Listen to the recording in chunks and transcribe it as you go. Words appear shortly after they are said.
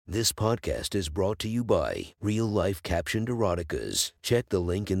This podcast is brought to you by Real Life Captioned Eroticas. Check the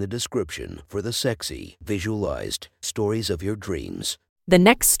link in the description for the sexy, visualized stories of your dreams. The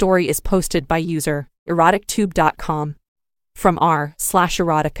next story is posted by user erotictube.com. From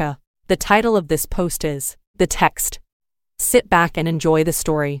r/erotica. The title of this post is The Text. Sit back and enjoy the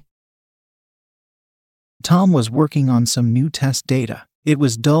story. Tom was working on some new test data. It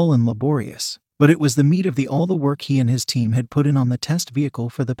was dull and laborious, but it was the meat of all the work he and his team had put in on the test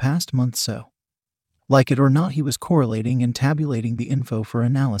vehicle for the past month so. Like it or not, he was correlating and tabulating the info for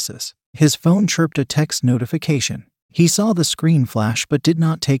analysis. His phone chirped a text notification. He saw the screen flash but did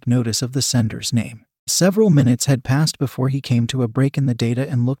not take notice of the sender's name. Several minutes had passed before he came to a break in the data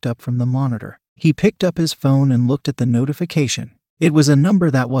and looked up from the monitor. He picked up his phone and looked at the notification. It was a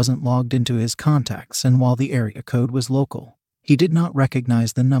number that wasn't logged into his contacts, and while the area code was local, he did not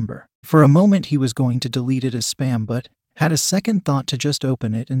recognize the number. For a moment he was going to delete it as spam, but had a second thought to just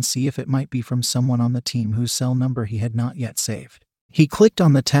open it and see if it might be from someone on the team whose cell number he had not yet saved. He clicked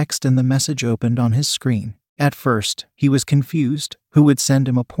on the text and the message opened on his screen. At first, he was confused. Who would send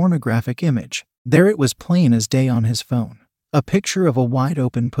him a pornographic image? There it was, plain as day on his phone. A picture of a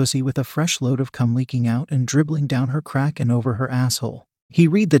wide-open pussy with a fresh load of cum leaking out and dribbling down her crack and over her asshole. He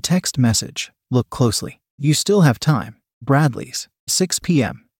read the text message. Look closely. You still have time. Bradley's. 6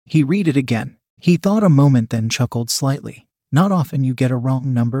 p.m. He read it again. He thought a moment, then chuckled slightly. Not often you get a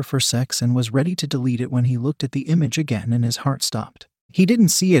wrong number for sex, and was ready to delete it when he looked at the image again and his heart stopped. He didn't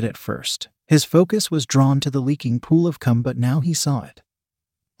see it at first. His focus was drawn to the leaking pool of cum, but now he saw it.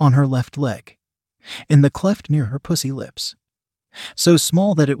 On her left leg. In the cleft near her pussy lips. So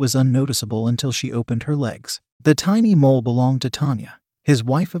small that it was unnoticeable until she opened her legs. The tiny mole belonged to Tanya, his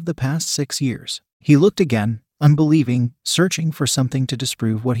wife of the past 6 years. He looked again, unbelieving, searching for something to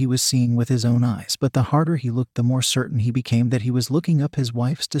disprove what he was seeing with his own eyes, but the harder he looked, the more certain he became that he was looking up his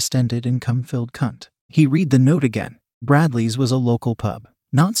wife's distended and cum-filled cunt. He read the note again. Bradley's was a local pub,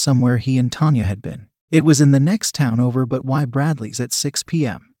 not somewhere he and Tanya had been. It was in the next town over, but why Bradley's at 6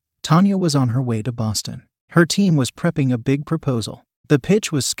 p.m.? Tanya was on her way to Boston. Her team was prepping a big proposal. The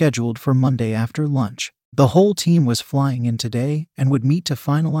pitch was scheduled for Monday after lunch. The whole team was flying in today and would meet to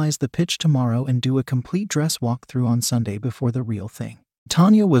finalize the pitch tomorrow and do a complete dress walkthrough on Sunday before the real thing.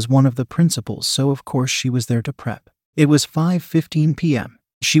 Tanya was one of the principals, so of course she was there to prep. It was 5:15 p.m.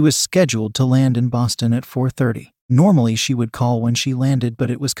 She was scheduled to land in Boston at 4:30. Normally she would call when she landed, but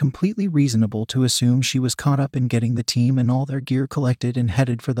it was completely reasonable to assume she was caught up in getting the team and all their gear collected and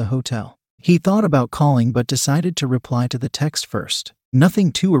headed for the hotel. He thought about calling but decided to reply to the text first.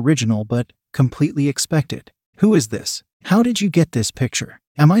 Nothing too original, but completely expected. Who is this? How did you get this picture?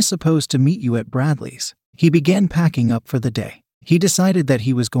 Am I supposed to meet you at Bradley's? He began packing up for the day. He decided that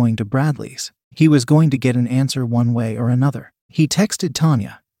he was going to Bradley's. He was going to get an answer one way or another. He texted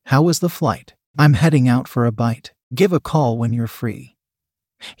Tanya. How was the flight? I'm heading out for a bite. Give a call when you're free.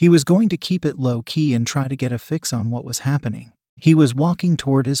 He was going to keep it low-key and try to get a fix on what was happening. He was walking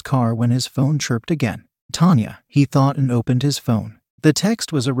toward his car when his phone chirped again. Tanya, he thought, and opened his phone. The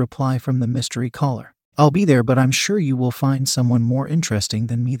text was a reply from the mystery caller. I'll be there, but I'm sure you will find someone more interesting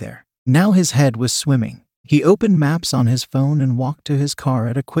than me there. Now his head was swimming. He opened maps on his phone and walked to his car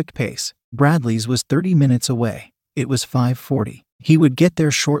at a quick pace. Bradley's was 30 minutes away. It was 5:40. He would get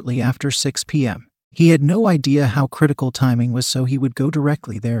there shortly after 6 p.m. He had no idea how critical timing was, so he would go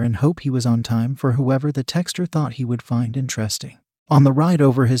directly there and hope he was on time for whoever the texter thought he would find interesting. On the ride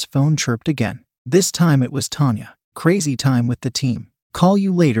over, his phone chirped again. This time it was Tanya. Crazy time with the team. Call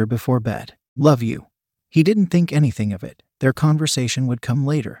you later before bed. Love you. He didn't think anything of it. Their conversation would come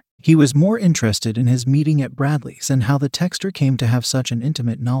later. He was more interested in his meeting at Bradley's and how the texter came to have such an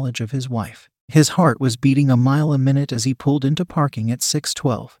intimate knowledge of his wife. His heart was beating a mile a minute as he pulled into parking at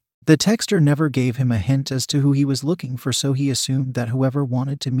 6:12. The texter never gave him a hint as to who he was looking for, so he assumed that whoever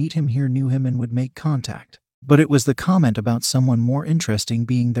wanted to meet him here knew him and would make contact. But it was the comment about someone more interesting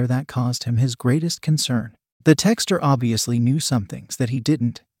being there that caused him his greatest concern. The texter obviously knew some things that he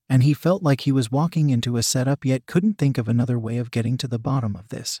didn't, and he felt like he was walking into a setup, yet couldn't think of another way of getting to the bottom of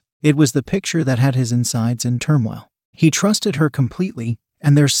this. It was the picture that had his insides in turmoil. He trusted her completely,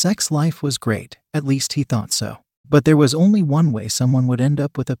 and their sex life was great, at least he thought so. But there was only one way someone would end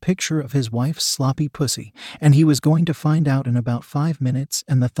up with a picture of his wife's sloppy pussy, and he was going to find out in about 5 minutes,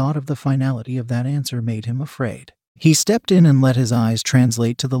 and the thought of the finality of that answer made him afraid. He stepped in and let his eyes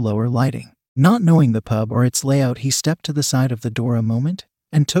translate to the lower lighting. Not knowing the pub or its layout, he stepped to the side of the door a moment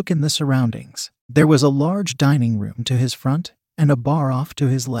and took in the surroundings. There was a large dining room to his front and a bar off to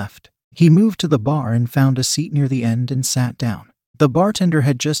his left. He moved to the bar and found a seat near the end and sat down. The bartender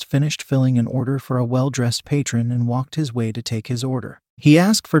had just finished filling an order for a well-dressed patron and walked his way to take his order. He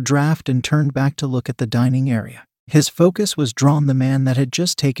asked for draft and turned back to look at the dining area. His focus was drawn the man that had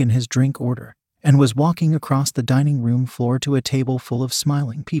just taken his drink order and was walking across the dining room floor to a table full of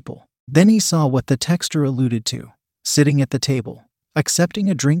smiling people. Then he saw what the texter alluded to. Sitting at the table, accepting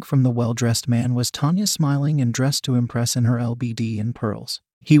a drink from the well-dressed man, was Tanya, smiling and dressed to impress in her LBD and pearls.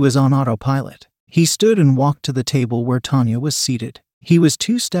 He was on autopilot. He stood and walked to the table where Tanya was seated. He was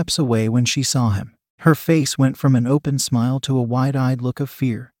 2 steps away when she saw him. Her face went from an open smile to a wide-eyed look of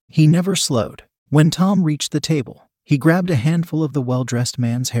fear. He never slowed. When Tom reached the table, he grabbed a handful of the well-dressed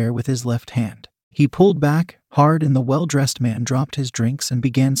man's hair with his left hand. He pulled back hard and the well-dressed man dropped his drinks and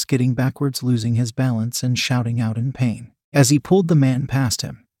began skidding backwards, losing his balance and shouting out in pain. As he pulled the man past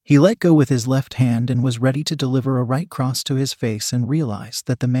him, he let go with his left hand and was ready to deliver a right cross to his face and realized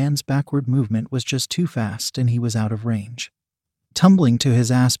that the man's backward movement was just too fast and he was out of range. Tumbling to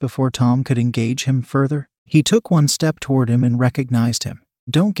his ass before Tom could engage him further, he took 1 step toward him and recognized him.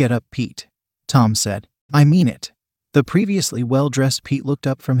 "Don't get up, Pete," Tom said. "I mean it." The previously well-dressed Pete looked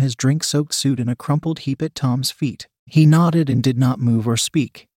up from his drink-soaked suit in a crumpled heap at Tom's feet. He nodded and did not move or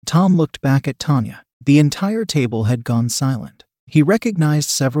speak. Tom looked back at Tanya. The entire table had gone silent. He recognized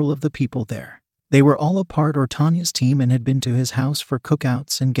several of the people there. They were all a part of Tanya's team and had been to his house for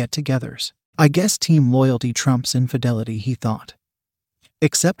cookouts and get-togethers. I guess team loyalty trumps infidelity, he thought.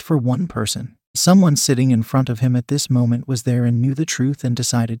 Except for one person. Someone sitting in front of him at this moment was there and knew the truth and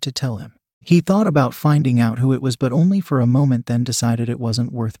decided to tell him. He thought about finding out who it was, but only for a moment, then decided it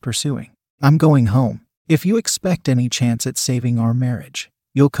wasn't worth pursuing. "I'm going home. If you expect any chance at saving our marriage,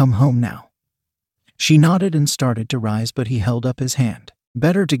 you'll come home now." She nodded and started to rise, but he held up his hand.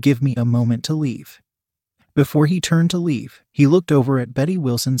 "Better to give me a moment to leave." Before he turned to leave, he looked over at Betty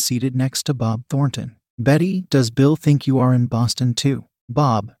Wilson seated next to Bob Thornton. "Betty, does Bill think you are in Boston too?"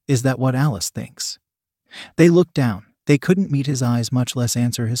 "Bob, is that what Alice thinks?" They looked down. They couldn't meet his eyes, much less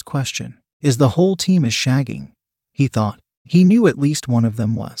answer his question. "Is the whole team is shagging?" he thought. He knew at least one of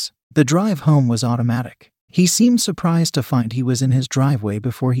them was. The drive home was automatic. He seemed surprised to find he was in his driveway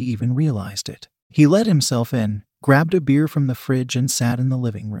before he even realized it. He let himself in, grabbed a beer from the fridge and sat in the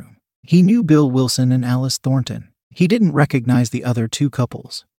living room. He knew Bill Wilson and Alice Thornton. He didn't recognize the other 2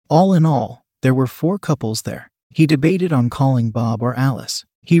 couples. All in all, there were 4 couples there. He debated on calling Bob or Alice.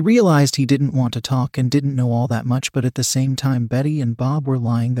 He realized he didn't want to talk and didn't know all that much, but at the same time Betty and Bob were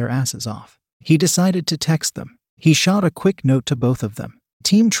lying their asses off. He decided to text them. He shot a quick note to both of them.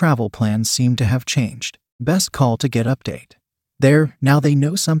 Team travel plans seem to have changed. Best call to get update. There, now they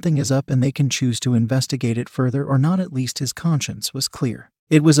know something is up and they can choose to investigate it further or not. At least his conscience was clear.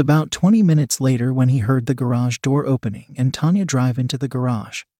 It was about 20 minutes later when he heard the garage door opening and Tanya drive into the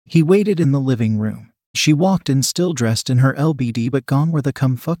garage. He waited in the living room. She walked in still dressed in her LBD, but gone were the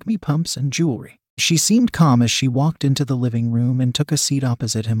come fuck me pumps and jewelry. She seemed calm as she walked into the living room and took a seat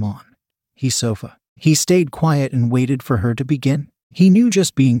opposite him on his sofa. He stayed quiet and waited for her to begin. He knew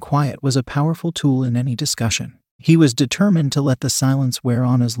just being quiet was a powerful tool in any discussion. He was determined to let the silence wear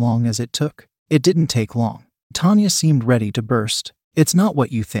on as long as it took. It didn't take long. Tanya seemed ready to burst. "It's not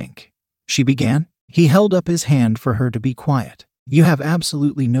what you think," she began. He held up his hand for her to be quiet. "You have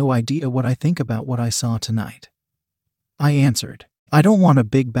absolutely no idea what I think about what I saw tonight," I answered. "I don't want a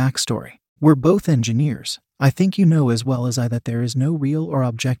big backstory. We're both engineers. I think you know as well as I that there is no real or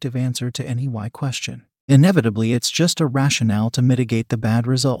objective answer to any why question. Inevitably, it's just a rationale to mitigate the bad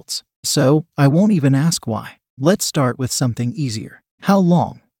results. So, I won't even ask why. Let's start with something easier. How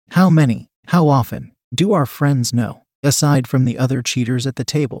long? How many? How often? Do our friends know? Aside from the other cheaters at the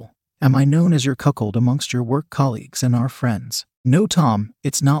table, am I known as your cuckold amongst your work colleagues and our friends?" "No, Tom,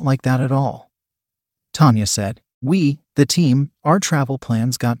 it's not like that at all," Tanya said. "We, the team, our travel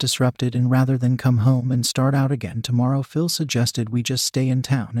plans got disrupted, and rather than come home and start out again tomorrow, Phil suggested we just stay in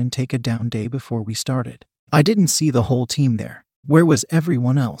town and take a down day before we started. I didn't see the whole team there." "Where was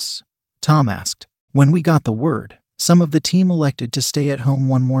everyone else?" Tom asked. "When we got the word, some of the team elected to stay at home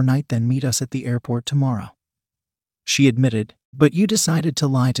one more night, then meet us at the airport tomorrow," she admitted. "But you decided to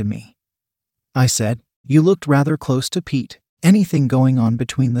lie to me," I said. "You looked rather close to Pete. Anything going on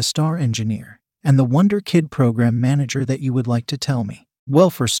between the star engineer and the Wonder Kid program manager that you would like to tell me?" "Well,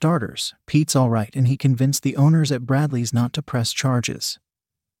 for starters, Pete's all right and he convinced the owners at Bradley's not to press charges,"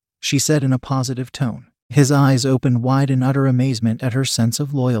 she said in a positive tone. His eyes opened wide in utter amazement at her sense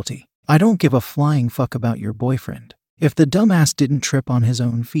of loyalty. "I don't give a flying fuck about your boyfriend. If the dumbass didn't trip on his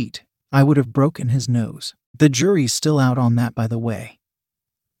own feet, I would have broken his nose. The jury's still out on that, by the way,"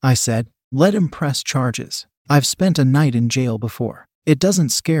 I said. "Let him press charges. I've spent a night in jail before. It doesn't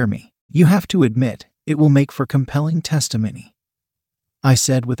scare me. You have to admit, it will make for compelling testimony," I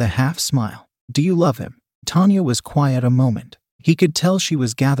said with a half smile. "Do you love him?" Tanya was quiet a moment. He could tell she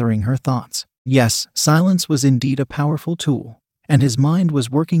was gathering her thoughts. Yes, silence was indeed a powerful tool, and his mind was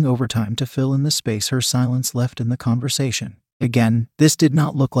working overtime to fill in the space her silence left in the conversation. Again, this did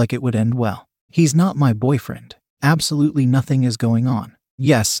not look like it would end well. He's not my boyfriend. Absolutely nothing is going on.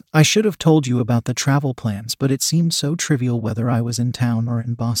 Yes, I should have told you about the travel plans, but it seemed so trivial whether I was in town or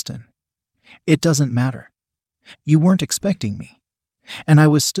in Boston. It doesn't matter. You weren't expecting me. And I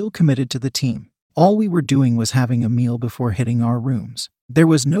was still committed to the team. All we were doing was having a meal before hitting our rooms. There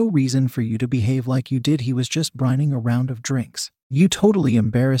was no reason for you to behave like you did. He was just brining a round of drinks. You totally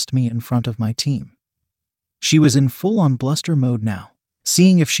embarrassed me in front of my team. She was in full-on bluster mode now,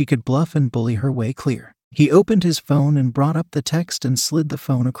 seeing if she could bluff and bully her way clear. He opened his phone and brought up the text and slid the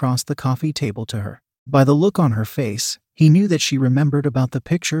phone across the coffee table to her. By the look on her face, he knew that she remembered about the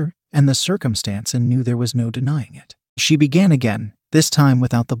picture and the circumstance and knew there was no denying it. She began again, this time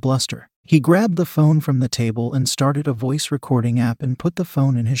without the bluster. He grabbed the phone from the table and started a voice recording app and put the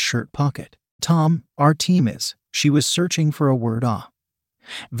phone in his shirt pocket. Tom, our team is. She was searching for a word.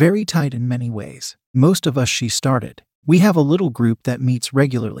 Very tight in many ways. Most of us, she started. We have a little group that meets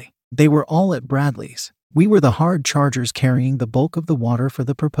regularly. They were all at Bradley's. We were the hard chargers carrying the bulk of the water for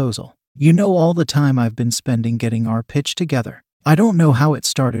the proposal. You know, all the time I've been spending getting our pitch together. I don't know how it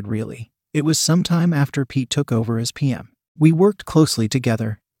started really. It was sometime after Pete took over as PM. We worked closely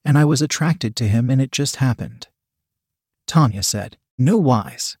together, and I was attracted to him, and it just happened. Tanya said. No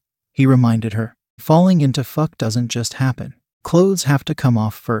whys. He reminded her. Falling into fuck doesn't just happen. Clothes have to come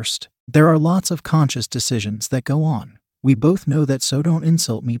off first. There are lots of conscious decisions that go on. We both know that, so don't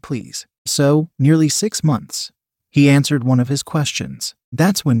insult me, please. So, nearly 6 months. He answered one of his questions.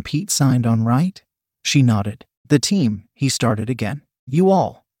 That's when Pete signed on, right? She nodded. The team, he started again. You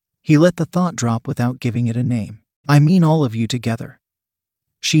all. He let the thought drop without giving it a name. I mean all of you together.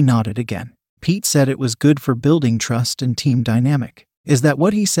 She nodded again. Pete said it was good for building trust and team dynamic. Is that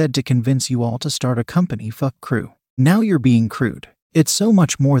what he said, to convince you all to start a company? Fuck crew. Now you're being crude. It's so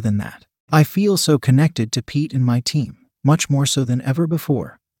much more than that. I feel so connected to Pete and my team, much more so than ever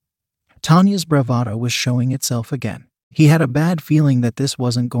before. Tanya's bravado was showing itself again. He had a bad feeling that this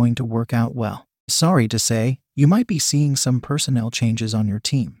wasn't going to work out well. Sorry to say, you might be seeing some personnel changes on your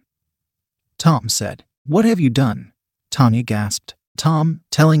team. Tom said. What have you done? Tanya gasped. Tom,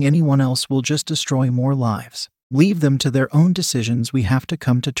 telling anyone else will just destroy more lives. Leave them to their own decisions. We have to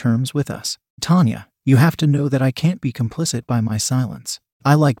come to terms with us. Tanya, you have to know that I can't be complicit by my silence.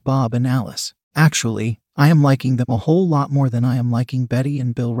 I like Bob and Alice. Actually, I am liking them a whole lot more than I am liking Betty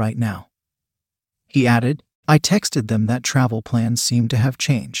and Bill right now. He added, I texted them that travel plans seem to have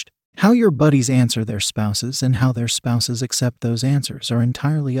changed. How your buddies answer their spouses and how their spouses accept those answers are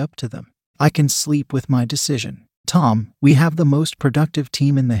entirely up to them. I can sleep with my decision. Tom, we have the most productive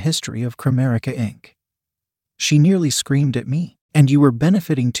team in the history of Cramerica Inc. She nearly screamed at me. And you were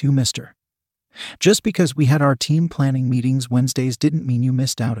benefiting too, mister. Just because we had our team planning meetings Wednesdays didn't mean you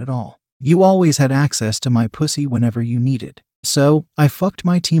missed out at all. You always had access to my pussy whenever you needed. So, I fucked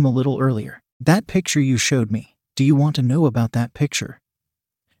my team a little earlier. That picture you showed me, do you want to know about that picture?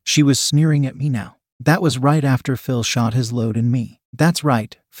 She was sneering at me now. That was right after Phil shot his load in me. That's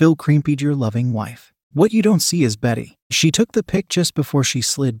right, Phil creamed your loving wife. What you don't see is Betty. She took the pic just before she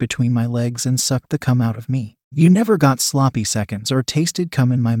slid between my legs and sucked the cum out of me. You never got sloppy seconds or tasted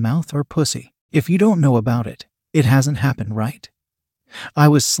cum in my mouth or pussy. If you don't know about it, it hasn't happened, right? I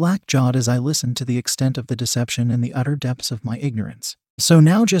was slack-jawed as I listened to the extent of the deception and the utter depths of my ignorance. So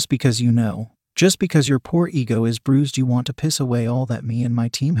now, just because you know, just because your poor ego is bruised, you want to piss away all that me and my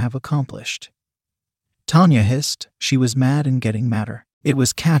team have accomplished. Tanya hissed. She was mad and getting madder. It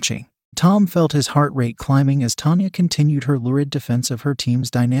was catching. Tom felt his heart rate climbing as Tanya continued her lurid defense of her team's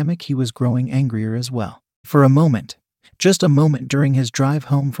dynamic. He was growing angrier as well. For a moment, just a moment during his drive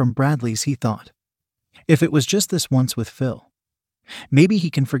home from Bradley's, he thought, if it was just this once with Phil, maybe he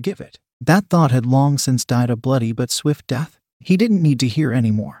can forgive it. That thought had long since died a bloody but swift death. He didn't need to hear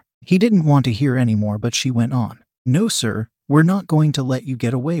anymore. He didn't want to hear anymore, but she went on. No, sir, we're not going to let you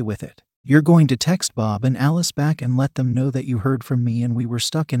get away with it. You're going to text Bob and Alice back and let them know that you heard from me and we were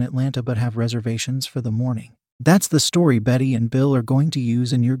stuck in Atlanta but have reservations for the morning. That's the story Betty and Bill are going to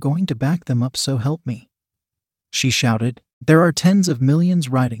use, and you're going to back them up, so help me. She shouted. There are tens of millions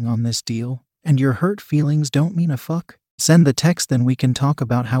riding on this deal, and your hurt feelings don't mean a fuck? Send the text, then we can talk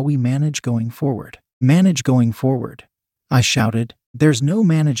about how we manage going forward. Manage going forward? I shouted. There's no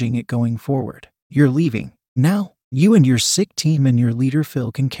managing it going forward. You're leaving. Now, you and your sick team and your leader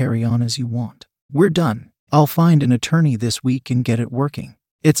Phil can carry on as you want. We're done. I'll find an attorney this week and get it working.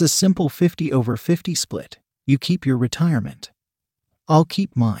 It's a simple 50/50 split. You keep your retirement. I'll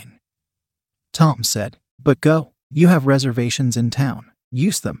keep mine. Tom said. But go. You have reservations in town.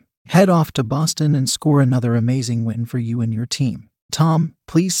 Use them. Head off to Boston and score another amazing win for you and your team. Tom,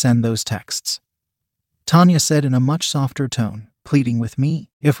 please send those texts. Tanya said in a much softer tone, pleading with me.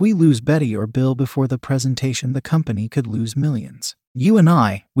 If we lose Betty or Bill before the presentation, the company could lose millions. You and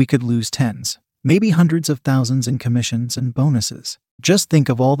I, we could lose tens, maybe hundreds of thousands in commissions and bonuses. Just think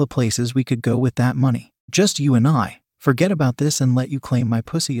of all the places we could go with that money. Just you and I. Forget about this and let you claim my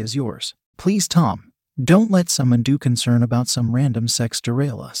pussy as yours. Please, Tom. Don't let some undue concern about some random sex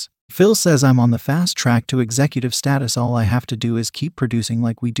derail us. Phil says I'm on the fast track to executive status. All I have to do is keep producing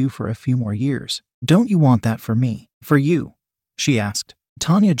like we do for a few more years. Don't you want that for me? For you? She asked.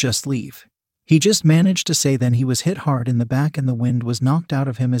 Tanya, just leave. He just managed to say. Then he was hit hard in the back and the wind was knocked out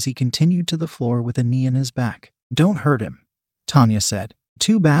of him as he continued to the floor with a knee in his back. Don't hurt him, Tanya said.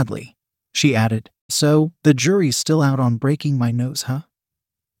 Too badly, she added. So, the jury's still out on breaking my nose, huh?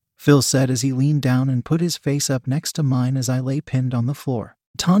 Phil said as he leaned down and put his face up next to mine as I lay pinned on the floor.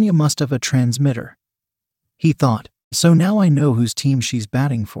 Tanya must have a transmitter, he thought. So now I know whose team she's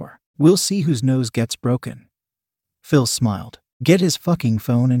batting for. We'll see whose nose gets broken. Phil smiled. Get his fucking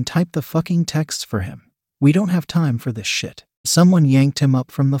phone and type the fucking texts for him. We don't have time for this shit. Someone yanked him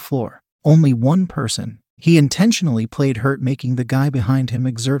up from the floor. Only one person. He intentionally played hurt, making the guy behind him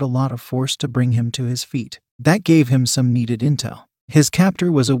exert a lot of force to bring him to his feet. That gave him some needed intel. His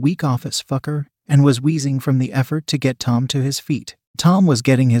captor was a weak office fucker and was wheezing from the effort to get Tom to his feet. Tom was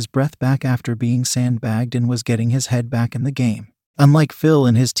getting his breath back after being sandbagged and was getting his head back in the game. Unlike Phil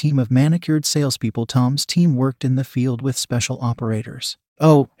and his team of manicured salespeople, Tom's team worked in the field with special operators.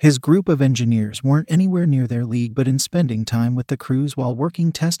 Oh, his group of engineers weren't anywhere near their league, but in spending time with the crews while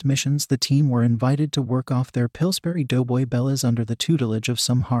working test missions, the team were invited to work off their Pillsbury Doughboy bellas under the tutelage of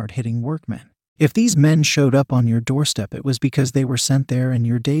some hard-hitting workmen. If these men showed up on your doorstep, it was because they were sent there and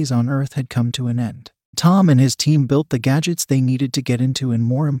your days on Earth had come to an end. Tom and his team built the gadgets they needed to get into and,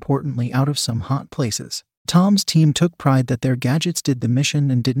 more importantly, out of some hot places. Tom's team took pride that their gadgets did the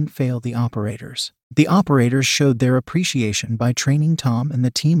mission and didn't fail the operators. The operators showed their appreciation by training Tom and the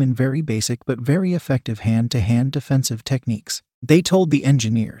team in very basic but very effective hand-to-hand defensive techniques. They told the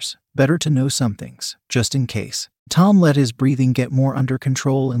engineers, better to know some things, just in case. Tom let his breathing get more under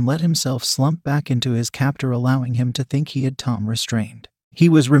control and let himself slump back into his captor, allowing him to think he had Tom restrained. He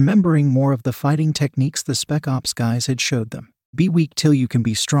was remembering more of the fighting techniques the Spec Ops guys had showed them. Be weak till you can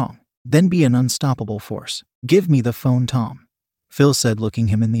be strong. Then be an unstoppable force. Give me the phone, Tom, Phil said, looking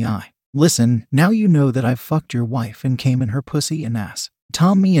him in the eye. Listen, now you know that I've fucked your wife and came in her pussy and ass.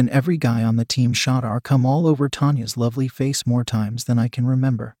 Tom, me and every guy on the team shot our cum all over Tanya's lovely face more times than I can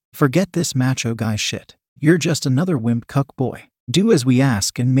remember. Forget this macho guy shit. You're just another wimp cuck boy. Do as we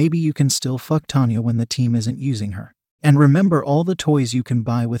ask and maybe you can still fuck Tanya when the team isn't using her. And remember all the toys you can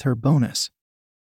buy with her bonus.